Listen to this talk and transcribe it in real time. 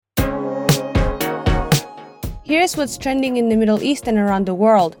Here's what's trending in the Middle East and around the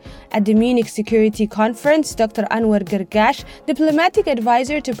world. At the Munich Security Conference, Dr. Anwar Gargash, diplomatic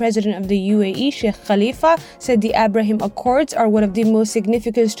advisor to President of the UAE, Sheikh Khalifa, said the Abraham Accords are one of the most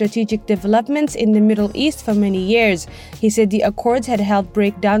significant strategic developments in the Middle East for many years. He said the accords had helped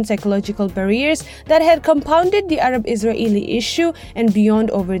break down psychological barriers that had compounded the Arab-Israeli issue and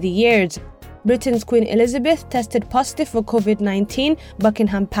beyond over the years. Britain's Queen Elizabeth tested positive for COVID-19,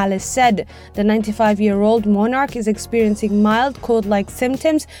 Buckingham Palace said. The 95-year-old monarch is experiencing mild cold-like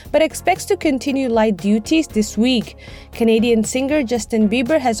symptoms but expects to continue light duties this week. Canadian singer Justin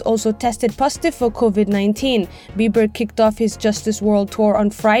Bieber has also tested positive for COVID-19. Bieber kicked off his Justice World Tour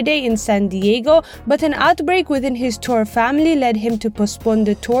on Friday in San Diego, but an outbreak within his tour family led him to postpone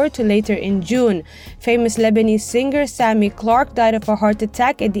the tour to later in June. Famous Lebanese singer Sammy Clark died of a heart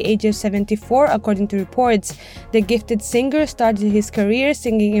attack at the age of 74. According to reports. The gifted singer started his career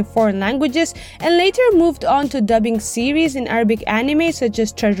singing in foreign languages and later moved on to dubbing series in Arabic anime such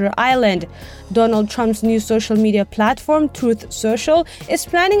as Treasure Island. Donald Trump's new social media platform, Truth Social, is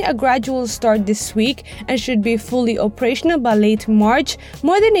planning a gradual start this week and should be fully operational by late March,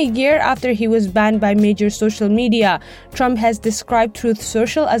 more than a year after he was banned by major social media. Trump has described Truth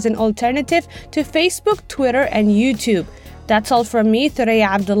Social as an alternative to Facebook, Twitter, and YouTube. That's all from me, Thuraya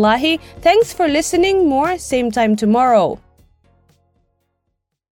Abdullahi. Thanks for listening. More same time tomorrow.